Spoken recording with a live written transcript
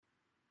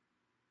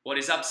What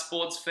is up,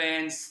 sports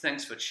fans?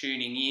 Thanks for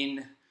tuning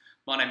in.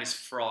 My name is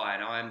Fry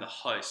and I am the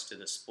host of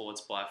the Sports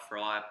by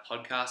Fry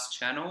podcast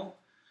channel.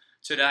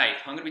 Today,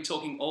 I'm going to be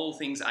talking all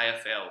things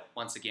AFL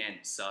once again.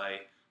 So,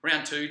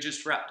 round 2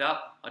 just wrapped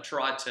up. I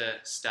tried to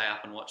stay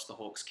up and watch the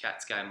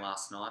Hawks-Cats game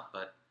last night,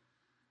 but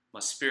my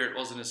spirit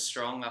wasn't as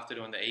strong after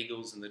doing the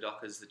Eagles and the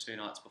Dockers the 2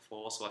 nights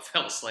before, so I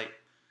fell asleep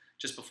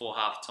just before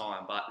half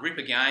time. But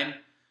ripper game.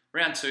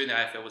 Round 2 in the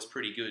AFL was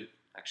pretty good,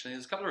 actually.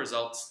 There's a couple of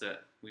results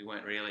that we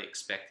weren't really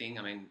expecting.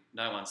 I mean,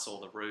 no one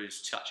saw the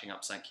Roos touching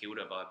up St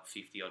Kilda by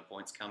 50-odd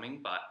points coming,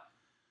 but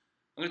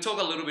I'm going to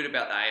talk a little bit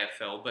about the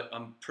AFL, but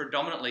I'm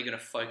predominantly going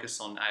to focus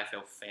on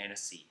AFL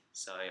fantasy.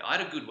 So I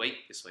had a good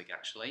week this week,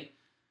 actually.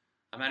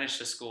 I managed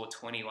to score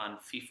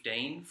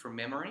 21-15 from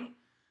memory.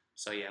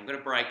 So yeah, I'm going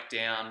to break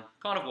down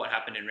kind of what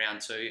happened in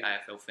round 2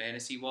 AFL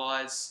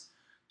fantasy-wise,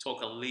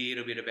 talk a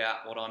little bit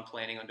about what I'm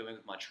planning on doing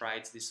with my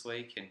trades this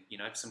week, and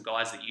some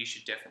guys that you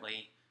should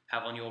definitely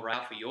have on your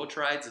radar for your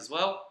trades as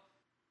well.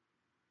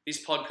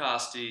 This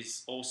podcast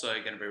is also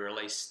going to be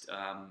released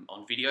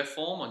on video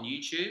form on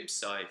YouTube,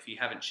 so if you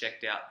haven't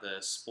checked out the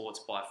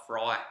Sports by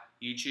Fry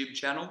YouTube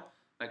channel,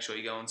 make sure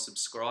you go and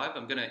subscribe.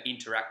 I'm going to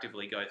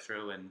interactively go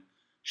through and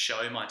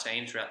show my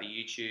team throughout the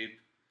YouTube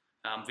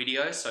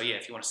videos, so yeah,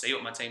 if you want to see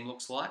what my team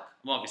looks like,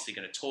 I'm obviously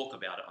going to talk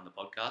about it on the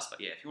podcast,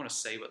 but yeah, if you want to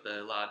see what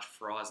the large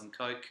fries and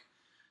Coke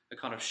are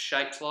kind of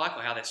shaped like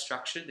or how they're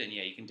structured, then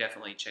yeah, you can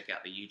definitely check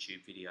out the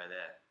YouTube video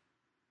there.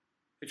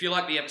 If you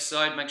like the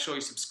episode, make sure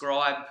you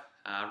subscribe.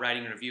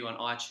 Rating and review on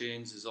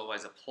iTunes is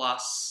always a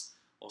plus,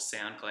 or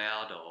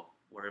SoundCloud, or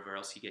wherever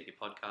else you get your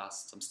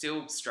podcasts. I'm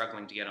still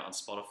struggling to get it on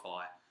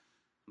Spotify.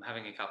 I'm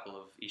having a couple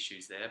of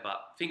issues there,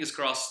 but fingers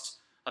crossed,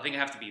 I think I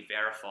have to be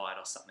verified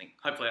or something.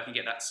 Hopefully I can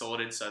get that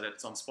sorted so that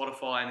it's on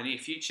Spotify in the near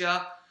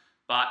future.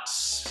 But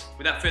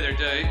without further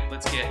ado,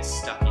 let's get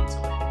stuck into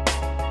it.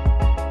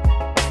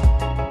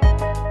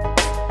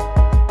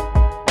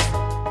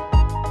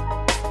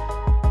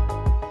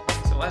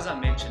 As I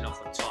mentioned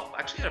off the top, I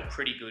actually had a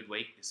pretty good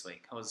week this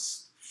week. I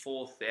was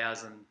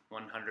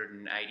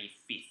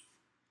 4,185th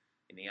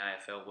in the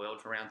AFL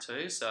world for round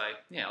 2, so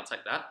yeah, I'll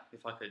take that.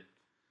 If I could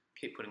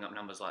keep putting up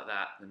numbers like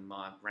that, then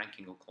my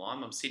ranking will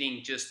climb. I'm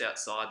sitting just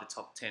outside the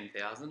top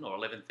 10,000 or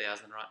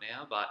 11,000 right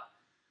now, but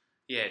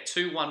yeah,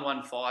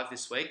 2,115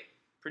 this week,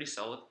 pretty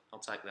solid. I'll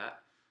take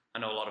that. I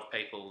know a lot of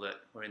people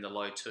that were in the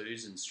low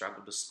 2s and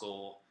struggled to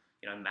score,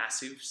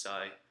 massive,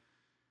 so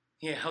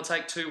yeah, I'll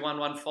take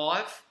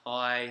 2,115.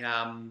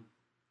 I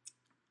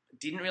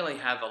didn't really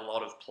have a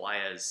lot of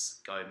players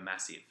go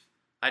massive.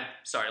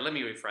 Let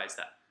me rephrase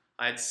that.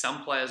 I had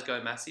some players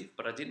go massive,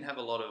 but I didn't have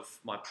a lot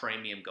of my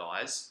premium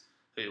guys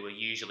who were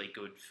usually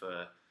good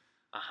for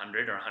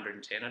 100 or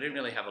 110. I didn't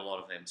really have a lot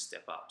of them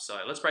step up.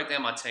 So let's break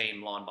down my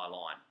team line by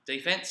line.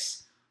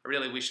 Defence, I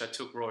really wish I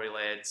took Rory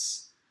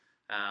Laird's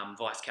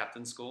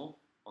vice-captain score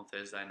on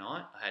Thursday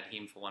night. I had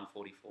him for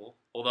 144.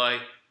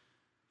 Although,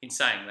 in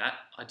saying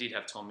that, I did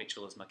have Tom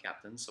Mitchell as my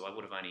captain, so I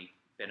would have only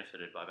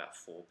benefited by about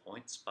 4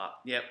 points. But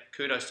yeah,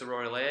 kudos to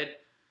Rory Laird.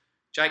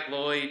 Jake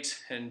Lloyd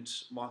and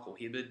Michael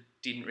Hibberd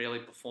didn't really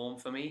perform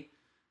for me.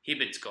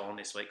 Hibberd's gone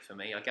this week for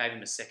me. I gave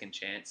him a second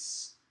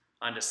chance.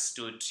 I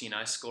understood,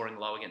 scoring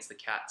low against the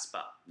Cats,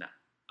 but no.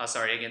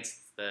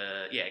 Against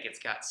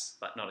Cats,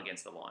 but not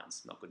against the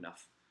Lions. Not good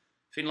enough.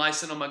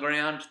 Finlayson on my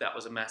ground, that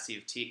was a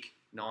massive tick.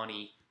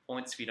 90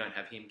 points. If you don't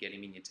have him, get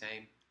him in your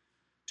team.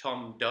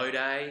 Tom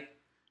Doedee,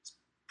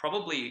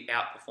 probably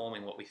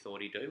outperforming what we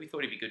thought he'd do. We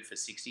thought he'd be good for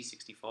 60,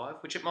 65,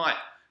 which it might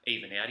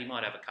even out. He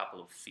might have a couple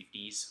of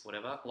 50s,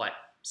 whatever, like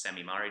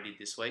Sammy Murray did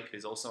this week,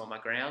 who's also on my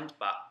ground.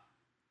 But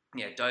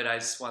yeah,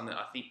 Doedee's one that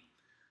I think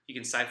you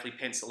can safely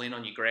pencil in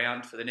on your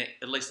ground for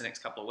at least the next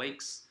couple of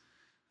weeks.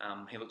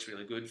 He looks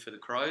really good for the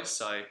Crows,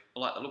 so I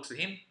like the looks of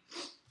him.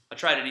 I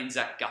traded in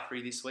Zach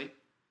Guthrie this week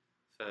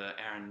for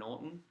Aaron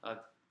Norton.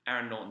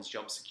 Aaron Norton's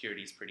job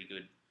security is pretty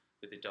good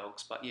with the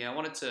Dogs, but yeah, I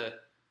wanted to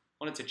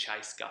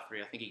chase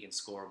Guthrie. I think he can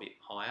score a bit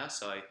higher.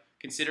 So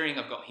considering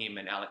I've got him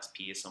and Alex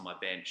Pearce on my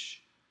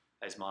bench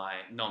as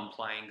my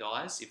non-playing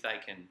guys, if they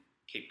can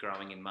keep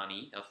growing in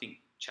money, I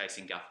think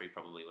chasing Guthrie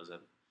probably was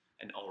an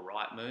all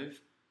right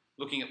move.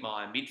 Looking at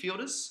my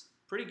midfielders,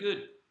 pretty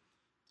good.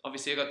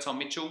 Obviously, I got Tom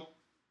Mitchell.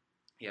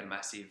 He had a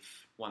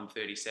massive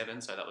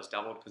 137, so that was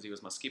doubled because he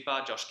was my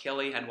skipper. Josh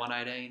Kelly had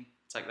 118.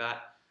 Take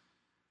that.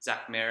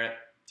 Zach Merritt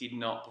did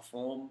not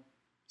perform.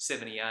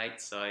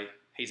 78, so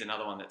he's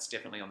another one that's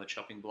definitely on the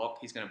chopping block.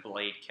 He's going to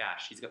bleed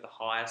cash. He's got the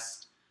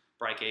highest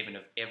break-even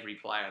of every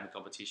player in the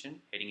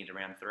competition heading into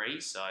round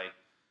 3, so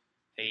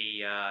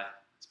he's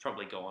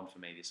probably gone for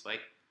me this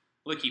week.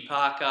 Lukey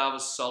Parker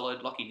was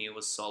solid. Lockie Neal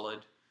was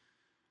solid.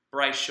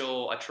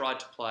 Brayshaw, I tried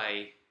to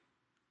play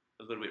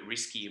a little bit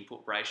risky and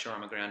put Brayshaw on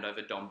my ground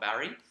over Dom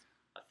Barry.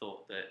 I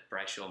thought that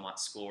Brayshaw might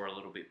score a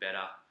little bit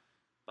better,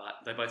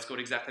 but they both scored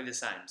exactly the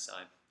same,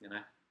 so,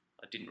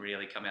 I didn't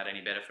really come out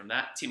any better from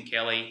that. Tim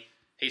Kelly,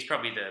 he's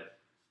probably the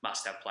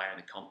must-have player in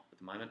the comp at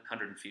the moment.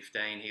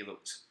 115, he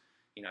looked,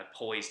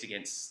 poised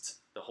against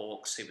the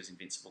Hawks. He was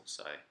invincible.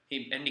 So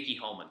him and Nicky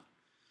Holman.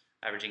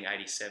 averaging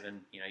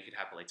 87. You could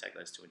happily take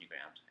those two on your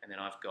ground. And then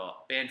I've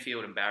got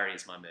Banfield and Barry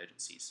as my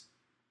emergencies.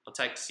 I'll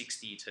take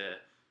 60 to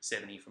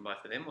 70 from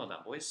both of them. Well done,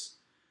 boys.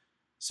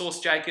 Source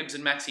Jacobs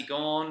and Maxi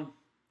Gorn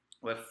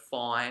were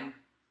fine.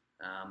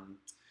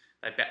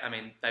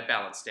 They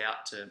balanced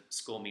out to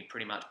score me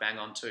pretty much bang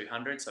on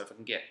 200. So if I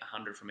can get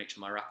 100 from each of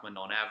my ruckmen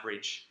on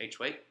average each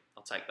week,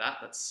 I'll take that.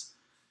 That's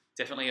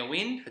definitely a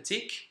win, a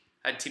tick.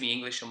 I had Timmy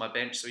English on my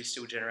bench, so he's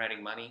still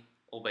generating money,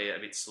 albeit a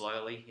bit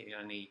slowly. He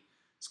only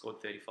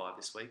scored 35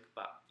 this week,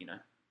 but, it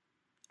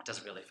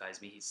doesn't really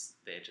faze me. He's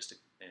there just to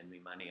earn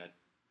me money. I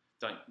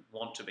don't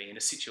want to be in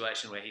a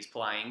situation where he's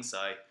playing.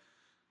 So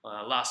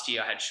last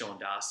year I had Sean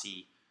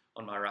Darcy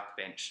on my ruck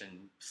bench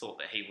and thought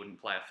that he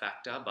wouldn't play a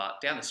factor,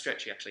 but down the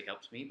stretch he actually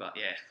helped me. But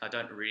yeah, I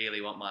don't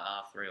really want my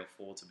R3 or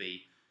 4 to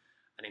be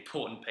an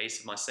important piece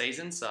of my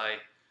season. So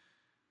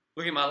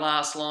looking at my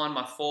last line,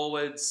 my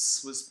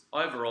forwards was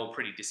overall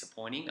pretty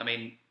disappointing.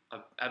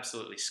 I've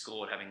absolutely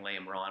scored having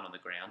Liam Ryan on the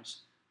ground.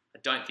 I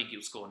don't think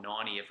he'll score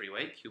 90 every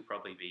week. He'll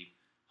probably be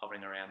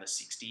hovering around the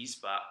 60s,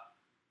 but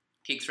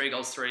kick 3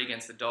 goals 3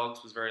 against the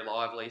Dogs was very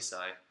lively, so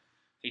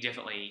he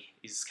definitely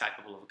is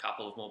capable of a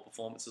couple of more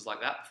performances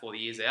like that before the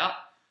year's out.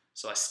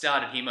 So I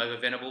started him over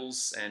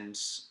Venables and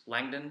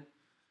Langdon.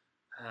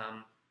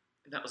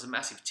 That was a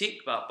massive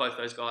tick, but both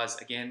those guys,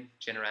 again,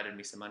 generated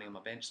me some money on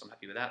my bench, so I'm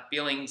happy with that.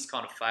 Billings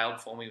kind of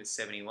failed for me with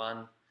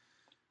 71.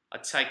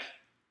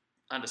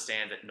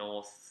 Understand that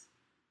North,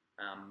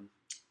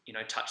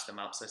 touched them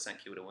up, so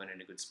St Kilda weren't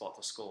in a good spot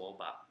to score,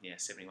 but yeah,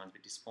 71's a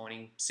bit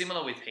disappointing.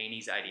 Similar with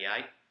Heaney's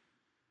 88.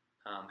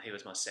 He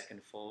was my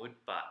second forward,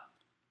 but,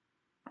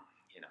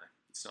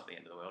 it's not the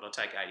end of the world. I'll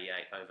take 88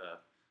 over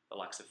the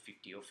likes of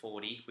 50 or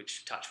 40,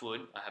 which, touch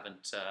wood, I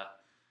haven't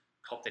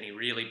copped any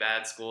really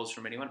bad scores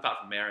from anyone, apart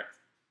from Merritt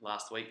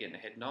last week getting a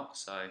head knock.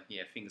 So,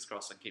 yeah, fingers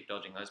crossed I keep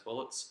dodging those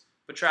bullets.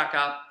 But track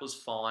up was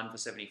fine for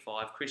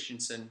 75.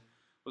 Christensen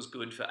was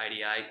good for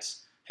 88.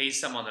 He's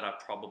someone that I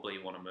probably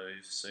want to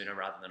move sooner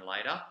rather than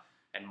later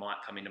and might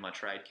come into my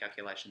trade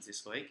calculations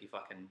this week if I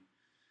can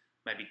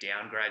maybe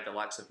downgrade the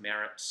likes of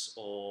Merritt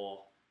or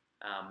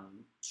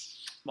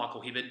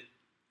Michael Hibberd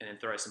and then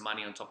throw some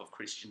money on top of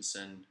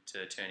Christensen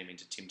to turn him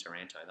into Tim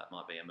Taranto. That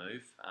might be a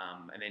move.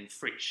 And then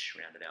Fritsch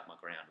rounded out my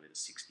ground with a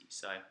 60.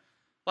 So,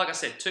 like I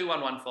said,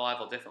 2-1-1-5,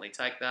 I'll definitely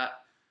take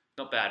that.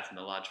 Not bad from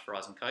the large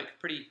fries and Coke.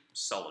 Pretty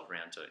solid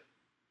round 2.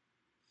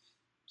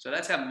 So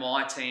that's how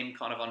my team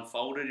kind of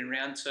unfolded in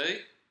round 2.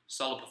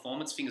 Solid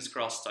performance. Fingers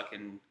crossed I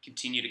can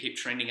continue to keep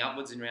trending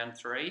upwards in round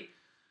 3.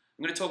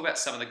 I'm going to talk about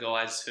some of the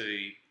guys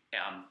who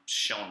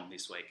shone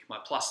this week, my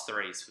plus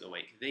 3s for the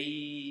week.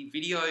 The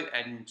video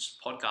and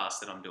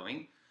podcast that I'm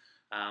doing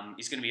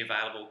is going to be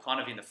available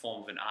kind of in the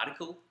form of an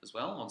article as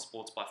well on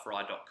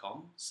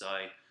sportsbyfry.com. So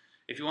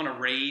if you want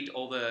to read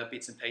all the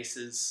bits and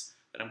pieces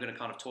that I'm going to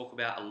kind of talk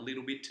about a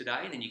little bit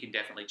today, then you can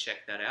definitely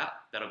check that out.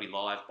 That'll be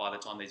live by the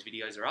time these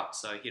videos are up.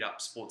 So hit up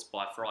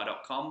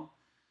sportsbyfry.com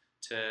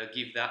to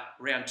give that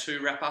round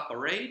 2 wrap up a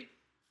read.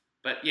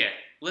 But yeah,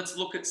 let's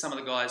look at some of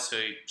the guys who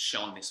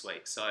shone this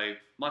week. So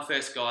my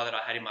first guy that I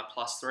had in my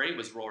plus 3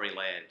 was Rory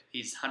Laird.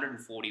 His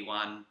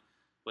 141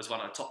 was one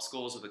of the top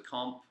scores of the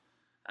comp.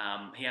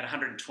 He had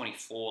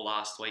 124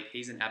 last week.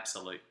 He's an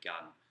absolute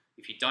gun.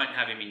 If you don't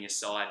have him in your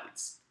side,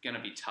 it's going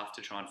to be tough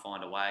to try and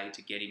find a way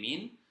to get him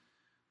in.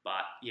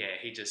 But yeah,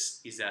 he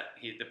just is at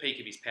the peak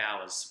of his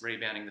powers,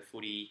 rebounding the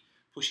footy,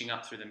 pushing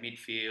up through the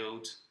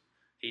midfield.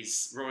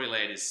 Rory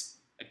Laird is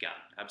a gun,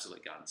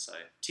 absolute gun. So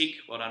tick,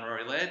 well done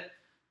Rory Laird.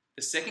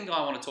 The second guy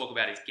I want to talk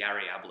about is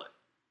Gary Ablett.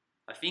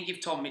 I think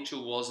if Tom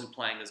Mitchell wasn't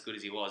playing as good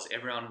as he was,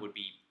 everyone would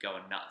be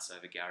going nuts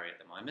over Gary at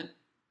the moment.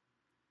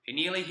 He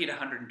nearly hit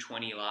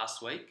 120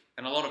 last week,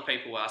 and a lot of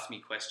people asked me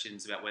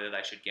questions about whether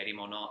they should get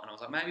him or not, and I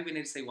was like, maybe we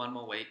need to see one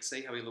more week,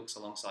 see how he looks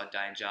alongside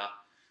Danger.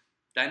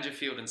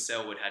 Dangerfield and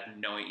Selwood had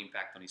no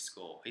impact on his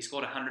score. He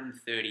scored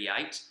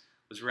 138,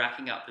 was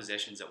racking up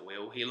possessions at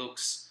will. He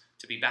looks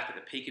to be back at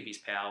the peak of his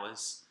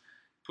powers.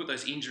 Put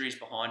those injuries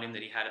behind him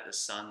that he had at the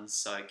Suns.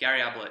 So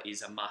Gary Ablett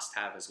is a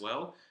must-have as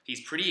well.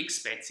 He's pretty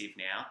expensive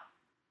now.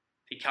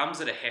 He comes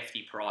at a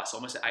hefty price,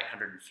 almost at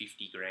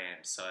 850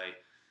 grand. So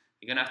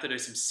you're going to have to do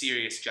some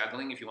serious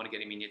juggling if you want to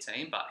get him in your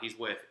team, but he's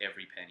worth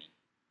every penny.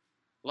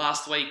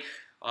 Last week,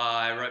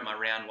 I wrote my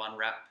round 1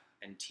 wrap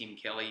and Tim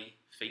Kelly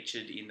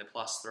featured in the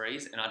plus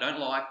 3s. And I don't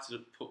like to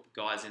put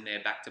guys in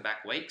there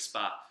back-to-back weeks,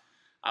 but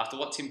after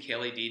what Tim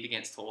Kelly did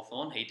against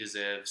Hawthorn, he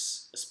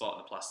deserves a spot in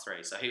the plus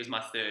 3. So he was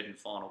my third and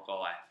final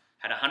guy.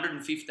 Had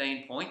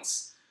 115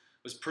 points,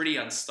 was pretty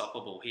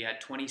unstoppable. He had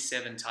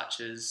 27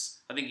 touches.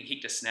 I think he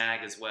kicked a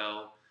snag as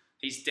well.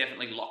 He's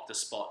definitely locked a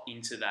spot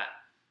into that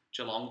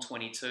Geelong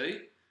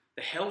 22.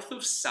 The health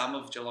of some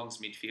of Geelong's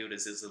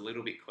midfielders is a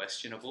little bit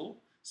questionable.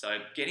 So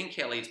getting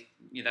Kelly's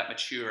that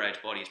mature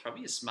age body is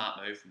probably a smart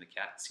move from the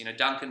Cats.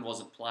 Duncan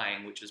wasn't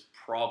playing, which is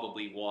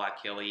probably why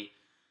Kelly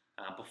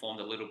performed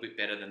a little bit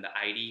better than the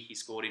 80 he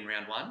scored in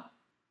round 1.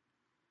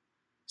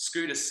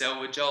 Scooter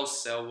Selwood, Joel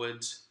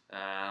Selwood,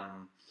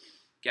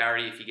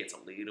 Gary, if he gets a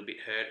little bit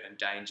hurt, and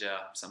Danger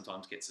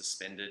sometimes gets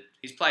suspended.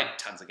 He's played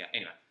tons of games.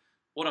 Anyway,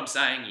 What I'm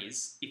saying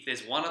is, if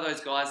there's one of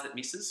those guys that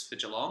misses for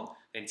Geelong,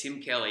 then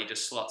Tim Kelly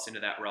just slots into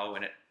that role,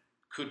 and it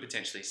could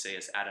potentially see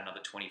us add another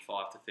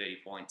 25 to 30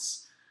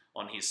 points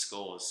on his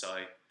scores. So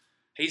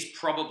he's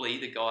probably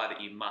the guy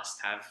that you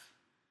must have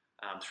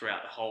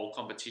throughout the whole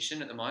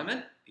competition at the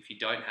moment. If you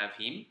don't have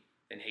him,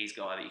 then he's a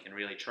guy that you can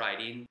really trade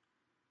in.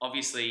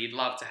 Obviously, you'd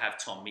love to have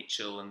Tom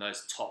Mitchell and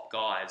those top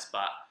guys,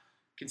 but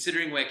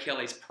considering where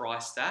Kelly's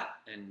priced at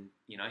and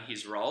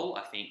his role,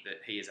 I think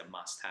that he is a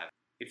must-have.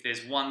 If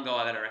there's one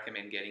guy that I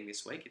recommend getting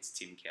this week, it's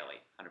Tim Kelly,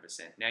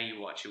 100%. Now you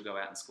watch, he'll go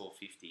out and score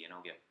 50 and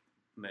I'll get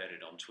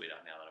murdered on Twitter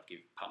now that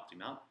I've pumped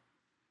him up.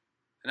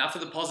 Enough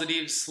of the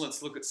positives,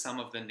 let's look at some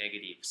of the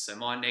negatives. So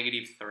my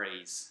negative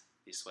threes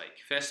this week.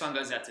 First one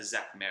goes out to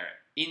Zach Merrett.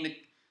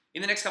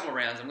 In the next couple of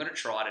rounds, I'm going to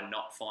try to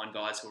not find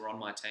guys who are on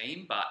my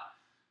team, but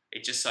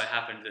it just so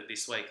happened that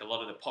this week a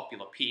lot of the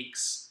popular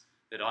picks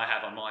that I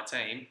have on my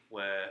team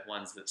were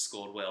ones that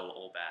scored well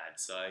or bad.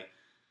 So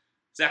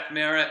Zach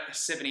Merrett,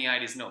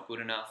 78 is not good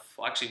enough.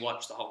 I actually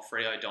watched the whole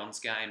Freo Dons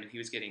game and he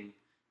was getting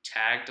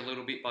tagged a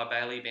little bit by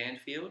Bailey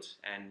Banfield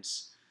and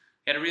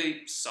he had a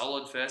really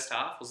solid first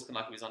half. It was looking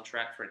like he was on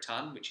track for a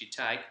ton, which he'd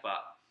take, but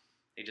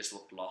he just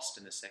looked lost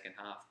in the second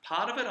half.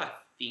 Part of it, I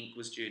think,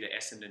 was due to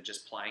Essendon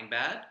just playing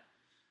bad.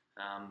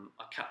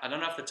 I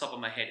don't know off the top of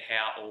my head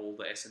how all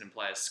the Essendon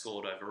players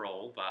scored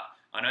overall, but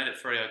I know that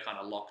Freo kind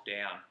of locked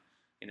down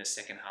in the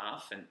second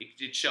half, and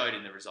it showed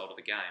in the result of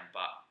the game.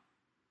 But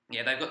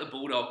yeah, they've got the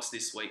Bulldogs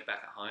this week back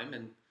at home,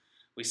 and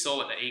we saw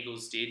what the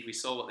Eagles did. We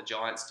saw what the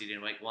Giants did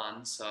in week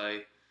 1. So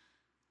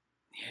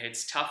yeah,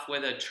 it's tough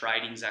whether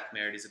trading Zach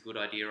Merrett is a good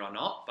idea or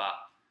not, but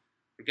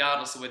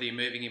regardless of whether you're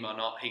moving him or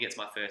not, he gets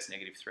my first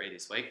negative 3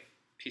 this week.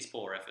 Piss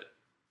poor effort.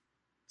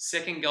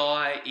 Second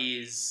guy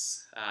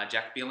is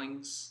Jack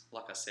Billings.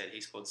 Like I said, he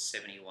scored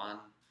 71.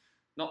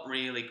 Not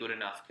really good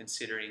enough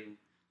considering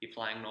you're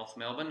playing North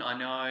Melbourne. I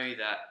know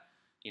that,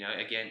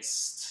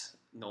 against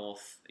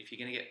North, if you're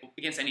going to get,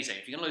 against any team,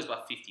 if you're going to lose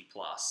by 50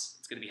 plus,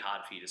 it's going to be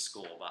hard for you to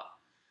score. But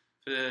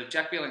for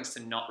Jack Billings to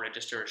not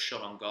register a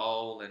shot on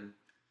goal and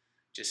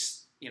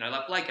just,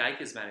 like Blake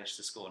Acres managed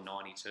to score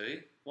 92,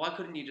 why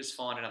couldn't you just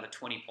find another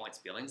 20 points,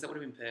 Billings? That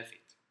would have been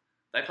perfect.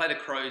 They play the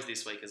Crows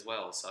this week as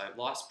well, so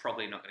life's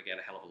probably not going to get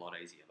a hell of a lot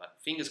easier, but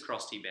fingers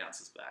crossed he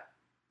bounces back.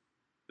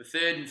 The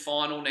third and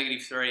final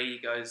negative 3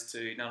 goes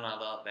to none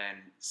other than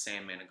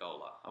Sam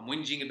Menegola. I'm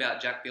whinging about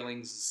Jack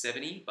Billings'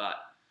 70, but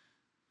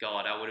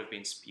God, I would have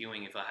been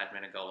spewing if I had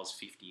Menegola's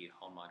 50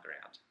 on my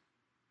ground.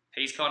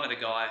 He's kind of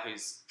the guy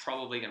who's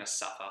probably going to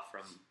suffer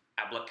from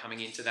Ablett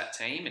coming into that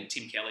team and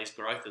Tim Kelly's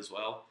growth as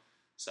well.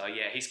 So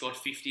yeah, he scored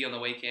 50 on the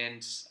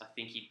weekend. I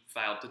think he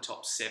failed to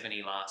top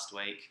 70 last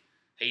week.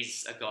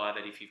 He's a guy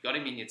that if you've got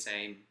him in your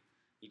team,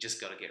 you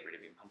just got to get rid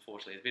of him.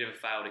 Unfortunately, it's a bit of a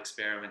failed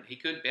experiment. He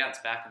could bounce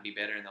back and be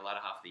better in the latter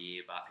half of the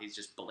year, but he's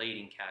just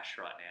bleeding cash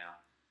right now.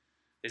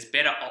 There's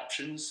better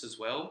options as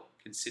well,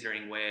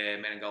 considering where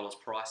Menegola's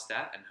priced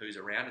at and who's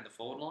around in the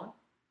forward line.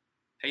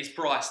 He's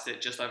priced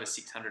at just over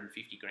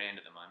 650 grand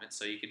at the moment,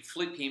 so you could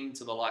flip him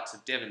to the likes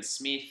of Devon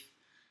Smith,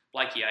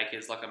 Blakey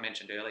Acres, like I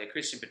mentioned earlier,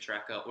 Christian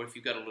Petracca, or if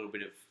you've got a little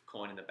bit of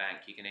coin in the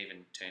bank, you can even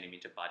turn him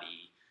into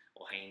Buddy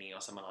or Heaney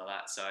or something like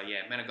that. So yeah,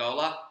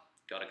 Menegola,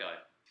 gotta go.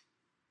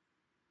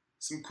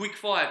 Some quick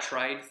fire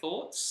trade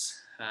thoughts.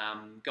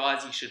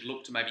 Guys you should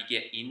look to maybe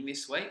get in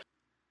this week.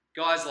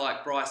 Guys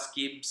like Bryce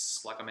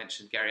Gibbs, like I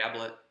mentioned, Gary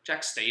Ablett,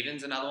 Jack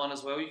Stevens, another one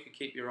as well you could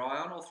keep your eye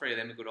on. All three of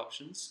them are good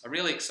options. I'm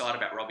really excited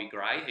about Robbie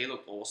Gray. He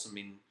looked awesome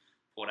in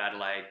Port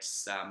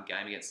Adelaide's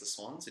game against the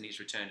Swans in his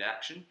return to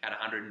action. Had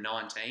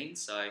 119,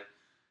 so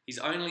he's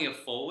only a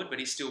forward, but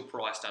he's still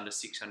priced under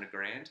 600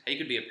 grand. He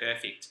could be a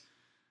perfect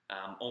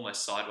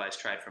almost sideways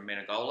trade from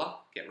Menegola.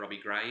 Get Robbie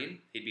Gray in.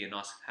 He'd be a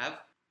nice to have.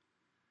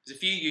 There's a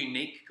few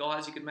unique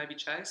guys you could maybe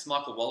chase.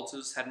 Michael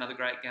Walters had another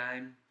great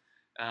game.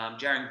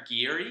 Jaron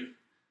Geary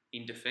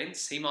in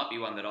defence, he might be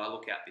one that I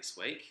look at this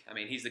week. I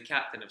mean, he's the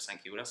captain of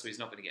St Kilda, so he's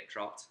not going to get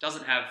dropped.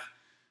 Doesn't have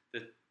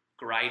the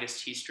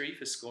greatest history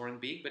for scoring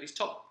big, but he's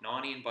top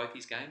 90 in both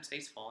his games.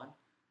 He's fine.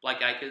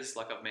 Blake Acres,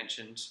 like I've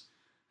mentioned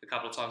a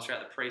couple of times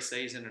throughout the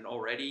pre-season and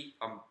already,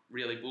 I'm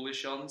really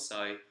bullish on,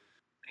 so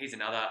he's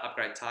another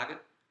upgrade target.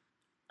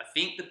 I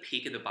think the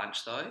pick of the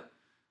bunch, though,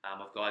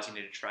 of guys you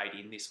need to trade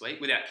in this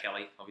week, without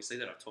Kelly, obviously,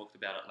 that I've talked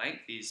about at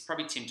length, is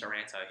probably Tim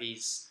Taranto.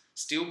 He's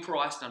still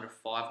priced under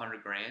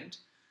 500 grand.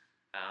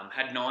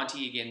 Had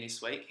 90 again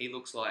this week. He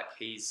looks like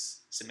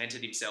he's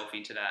cemented himself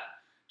into that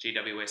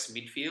GWS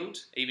midfield.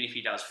 Even if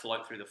he does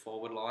float through the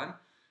forward line,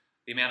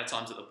 the amount of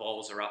times that the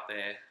balls are up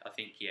there, I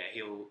think, yeah,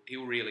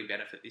 he'll really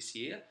benefit this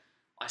year.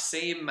 I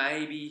see him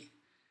maybe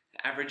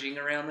averaging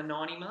around the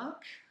 90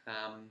 mark.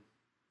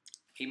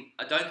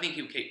 I don't think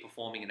he'll keep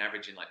performing and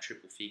averaging like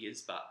triple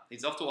figures, but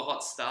he's off to a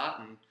hot start,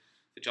 and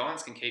if the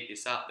Giants can keep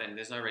this up, then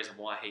there's no reason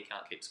why he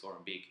can't keep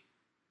scoring big.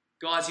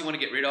 Guys you want to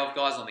get rid of,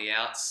 guys on the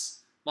outs,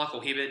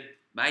 Michael Hibberd,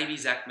 maybe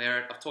Zach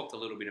Merrett. I've talked a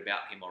little bit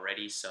about him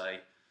already, so,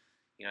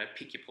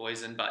 pick your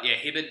poison. But yeah,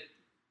 Hibberd,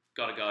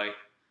 got to go.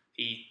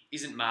 He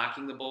isn't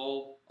marking the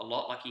ball a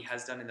lot like he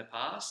has done in the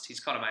past. He's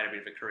kind of made a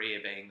bit of a career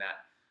being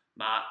that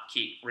mark,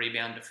 kick,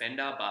 rebound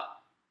defender, but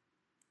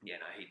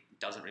he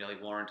doesn't really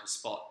warrant a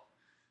spot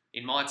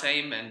in my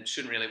team and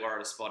shouldn't really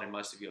warrant a spot in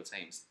most of your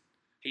teams.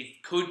 He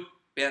could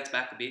bounce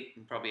back a bit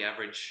and probably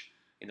average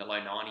in the low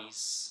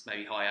 90s,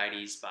 maybe high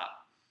 80s, but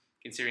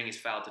considering he's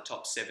failed to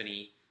top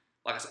 70,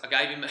 like I said, I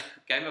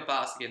gave him a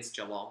pass against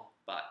Geelong,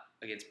 but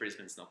against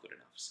Brisbane's not good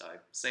enough. So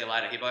see you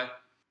later, Hibbo.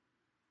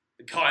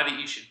 The guy that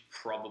you should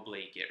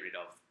probably get rid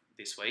of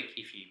this week,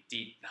 if you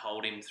did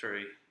hold him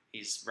through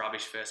his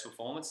rubbish first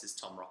performance, is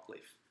Tom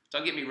Rockliff.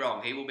 Don't get me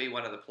wrong, he will be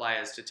one of the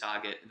players to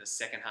target in the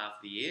second half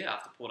of the year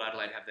after Port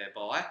Adelaide have their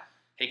bye.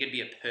 He could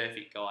be a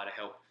perfect guy to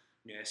help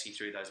nurse you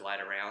through those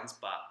later rounds,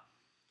 but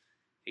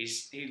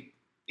he's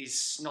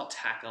not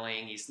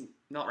tackling, he's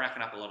not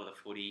racking up a lot of the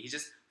footy, he's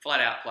just flat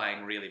out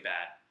playing really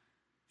bad.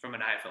 From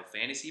an AFL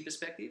fantasy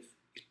perspective,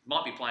 he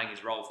might be playing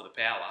his role for the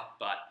power,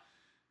 but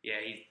yeah,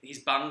 his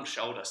bung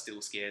shoulder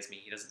still scares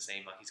me. He doesn't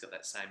seem like he's got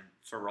that same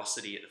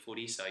ferocity at the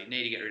footy, so you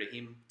need to get rid of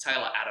him.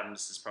 Taylor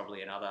Adams is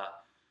probably another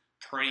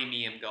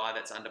premium guy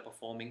that's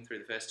underperforming through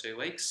the first 2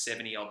 weeks.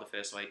 70 odd the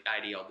first week,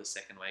 80 odd the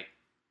second week.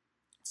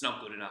 It's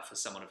not good enough for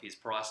someone of his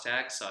price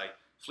tag, so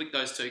flick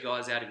those two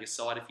guys out of your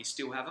side if you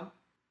still have them.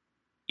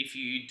 If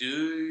you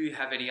do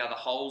have any other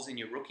holes in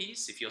your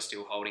rookies, if you're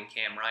still holding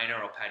Cam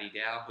Rayner or Paddy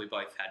Dow, who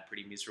both had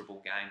pretty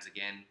miserable games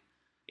again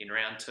in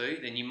round 2,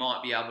 then you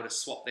might be able to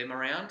swap them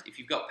around. If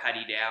you've got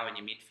Paddy Dow in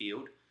your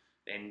midfield,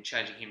 then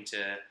changing him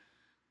to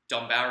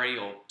Don Barry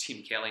or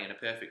Tim Kelly in a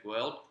perfect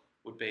world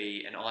would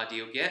be an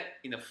ideal get.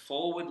 In the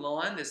forward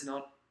line, there's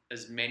not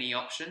as many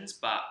options,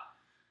 but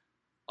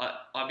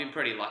I've been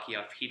pretty lucky.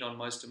 I've hit on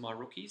most of my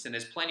rookies, and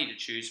there's plenty to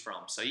choose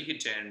from. So you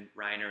could turn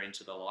Rayner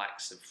into the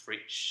likes of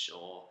Fritsch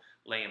or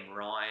Liam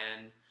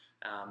Ryan.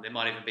 There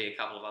might even be a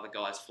couple of other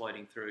guys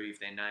floating through if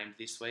they're named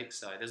this week.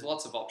 So there's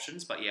lots of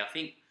options, but yeah, I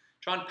think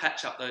try and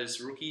patch up those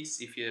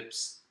rookies if your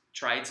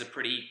trades are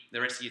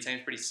the rest of your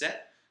team's pretty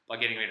set by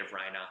getting rid of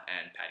Rayner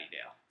and Paddy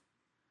Dow.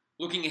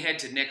 Looking ahead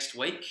to next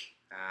week,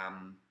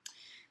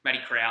 Matty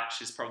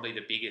Crouch is probably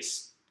the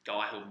biggest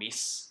guy who'll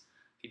miss.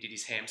 He did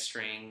his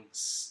hamstring,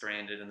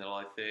 stranded in the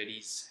low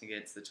 30s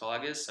against the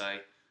Tigers, so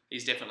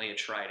he's definitely a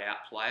trade-out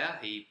player.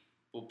 He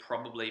will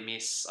probably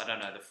miss, I don't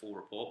know the full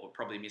report, but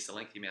probably miss a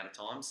lengthy amount of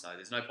time, so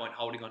there's no point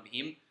holding on to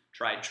him.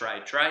 Trade.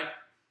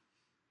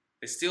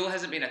 There still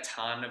hasn't been a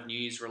ton of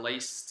news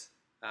released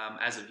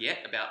as of yet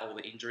about all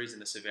the injuries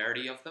and the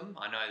severity of them.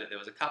 I know that there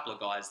was a couple of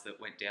guys that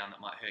went down that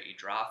might hurt your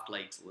draft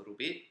leagues a little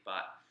bit,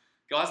 but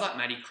guys like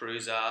Matty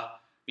Cruiser,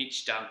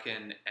 Mitch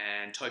Duncan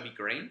and Toby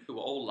Green, who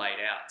were all laid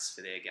outs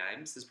for their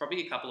games. There's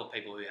probably a couple of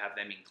people who have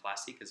them in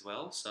Classic as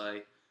well, so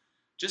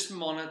just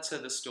monitor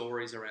the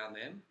stories around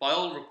them. By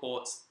all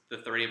reports, the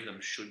 3 of them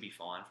should be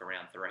fine for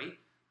round 3,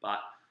 but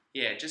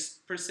yeah,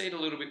 just proceed a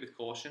little bit with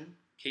caution.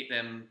 Keep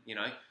them,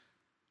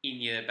 in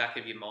your back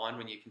of your mind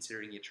when you're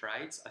considering your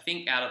trades. I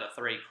think out of the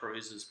 3,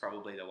 Cruiser's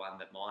probably the one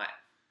that might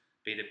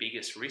be the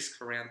biggest risk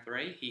for round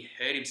 3. He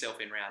hurt himself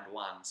in round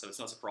 1, so it's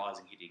not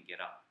surprising he didn't get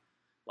up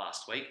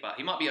last week, but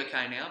he might be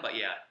okay now. But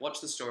yeah,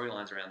 watch the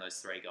storylines around those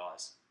 3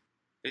 guys.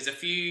 There's a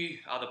few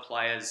other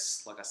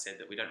players, like I said,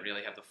 that we don't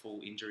really have the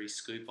full injury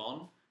scoop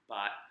on,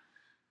 but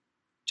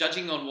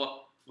judging on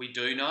what we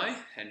do know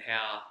and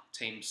how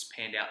teams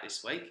panned out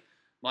this week,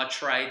 my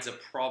trades are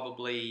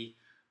probably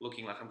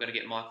looking like I'm going to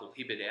get Michael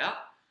Hibberd out.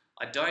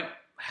 I don't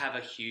have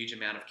a huge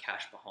amount of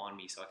cash behind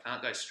me, so I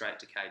can't go straight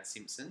to Cade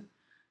Simpson.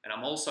 And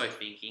I'm also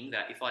thinking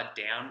that if I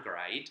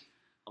downgrade,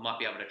 I might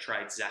be able to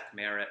trade Zach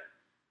Merritt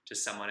to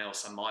someone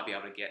else. I might be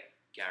able to get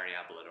Gary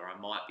Ablett, or I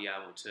might be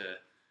able to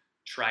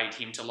trade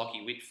him to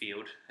Lockie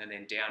Whitfield and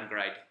then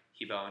downgrade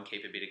Hibbo and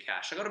keep a bit of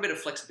cash. I've got a bit of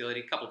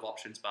flexibility, a couple of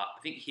options, but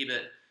I think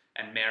Hibbert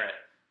and Merritt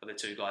are the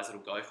 2 guys that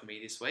will go for me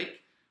this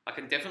week. I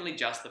can definitely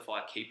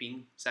justify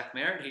keeping Zach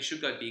Merritt. He should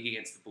go big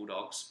against the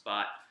Bulldogs,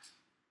 but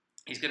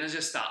he's going to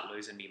just start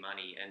losing me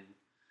money. And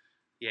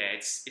yeah,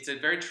 it's a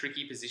very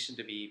tricky position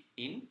to be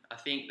in. I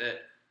think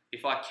that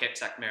if I kept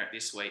Zach Merritt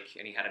this week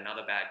and he had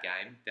another bad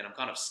game, then I'm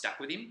kind of stuck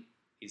with him.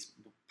 His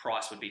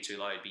price would be too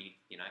low. It'd be,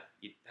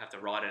 you'd have to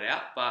ride it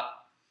out. But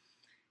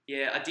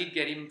yeah, I did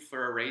get him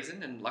for a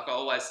reason. And like I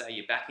always say,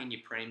 you're back in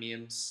your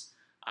premiums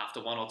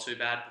after 1 or 2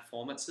 bad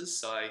performances.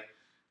 So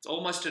it's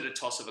almost at a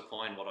toss of a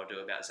coin what I do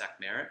about Zach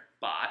Merritt.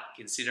 But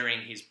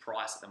considering his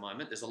price at the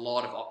moment, there's a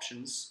lot of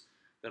options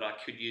that I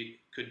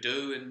could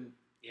do. And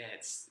yeah,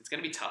 it's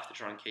going to be tough to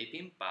try and keep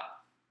him. But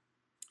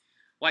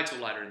wait till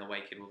later in the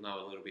week and we'll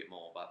know a little bit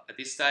more. But at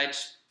this stage,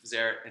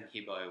 Zerrett and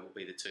Hibbo will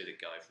be the 2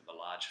 that go from the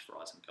large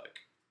fries and Coke.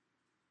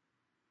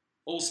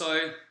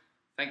 Also,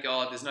 thank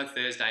God there's no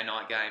Thursday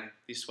night game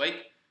this week.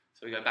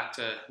 So we go back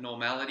to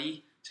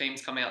normality.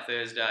 Teams come out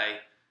Thursday.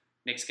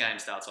 Next game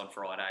starts on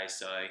Friday.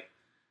 So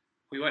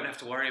we won't have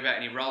to worry about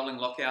any rolling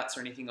lockouts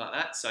or anything like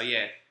that. So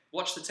yeah,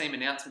 watch the team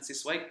announcements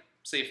this week.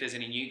 See if there's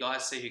any new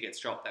guys. See who gets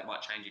dropped. That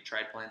might change your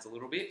trade plans a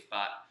little bit.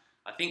 But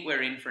I think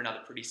we're in for another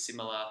pretty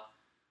similar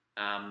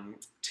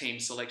team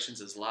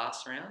selections as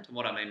last round. And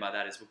what I mean by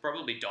that is we'll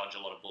probably dodge a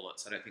lot of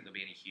bullets. I don't think there'll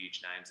be any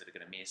huge names that are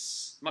going to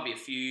miss. Might be a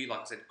few,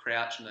 like I said,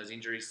 Crouch and those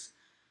injuries.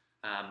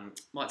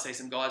 Might see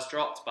some guys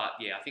dropped, but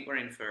yeah, I think we're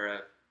in for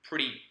a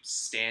pretty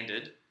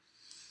standard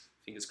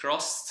fingers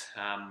crossed.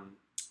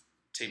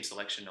 Team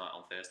selection night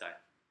on Thursday.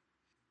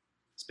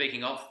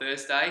 Speaking of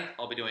Thursday,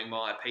 I'll be doing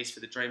my piece for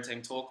the Dream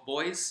Team Talk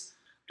boys.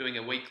 Doing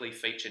a weekly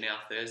feature now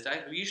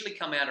Thursday. We usually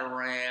come out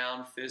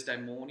around Thursday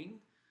morning,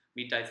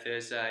 midday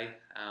Thursday,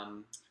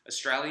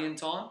 Australian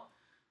time.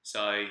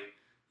 So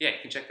yeah, you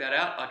can check that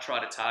out. I try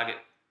to target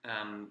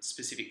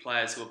specific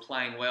players who are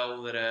playing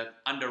well that are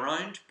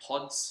under-owned,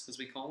 pods as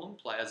we call them,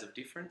 players of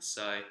difference.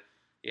 So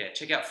yeah,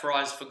 check out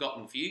Fry's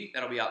Forgotten Few.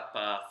 That'll be up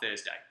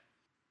Thursday.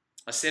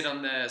 I said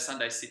on the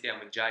Sunday sit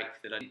down with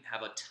Jake that I didn't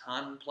have a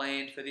ton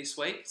planned for this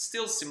week.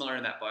 Still similar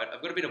in that boat.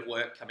 I've got a bit of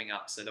work coming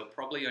up, so there'll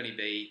probably only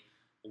be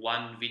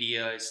one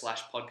video /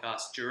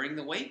 podcast during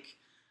the week.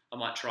 I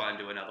might try and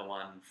do another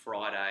one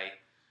Friday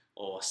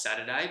or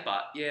Saturday,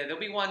 but yeah, there'll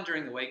be one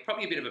during the week.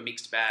 Probably a bit of a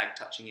mixed bag,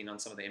 touching in on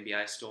some of the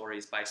NBA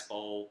stories,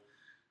 baseball.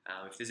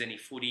 If there's any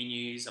footy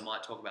news, I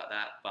might talk about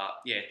that.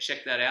 But yeah,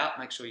 check that out.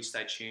 Make sure you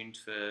stay tuned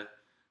for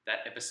that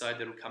episode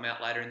that'll come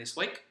out later in this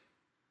week.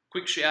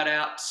 Quick shout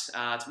out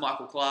to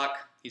Michael Clark,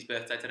 his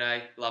birthday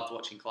today. Loved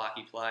watching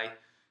Clarkie play,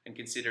 and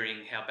considering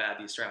how bad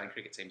the Australian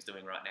cricket team's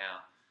doing right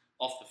now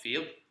off the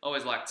field, I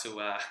always like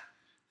to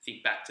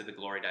think back to the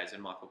glory days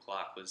when Michael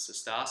Clark was a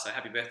star. So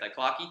happy birthday,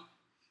 Clarkie.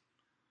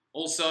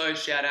 Also,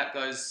 shout out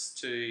goes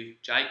to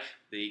Jake,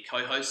 the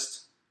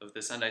co-host of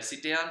the Sunday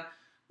Sit Down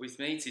with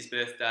me. It's his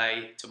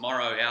birthday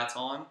tomorrow, our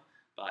time,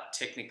 but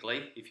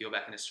technically, if you're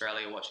back in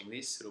Australia watching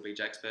this, it'll be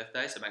Jake's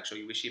birthday, so make sure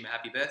you wish him a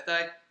happy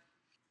birthday.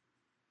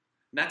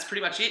 And that's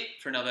pretty much it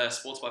for another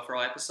Sports by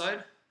Fry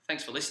episode.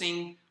 Thanks for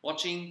listening,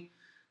 watching.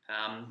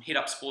 Hit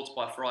up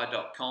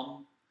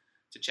sportsbyfry.com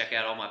to check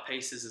out all my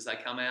pieces as they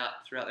come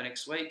out throughout the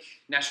next week.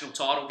 National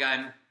title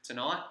game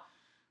tonight.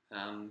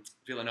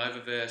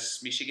 Villanova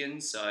versus Michigan,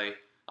 so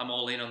I'm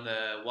all in on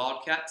the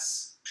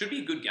Wildcats. Should be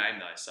a good game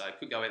though, so it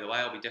could go either way.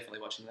 I'll be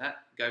definitely watching that.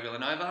 Go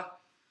Villanova.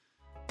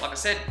 Like I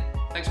said,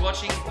 thanks for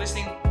watching,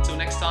 listening. Until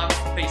next time,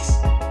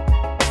 peace.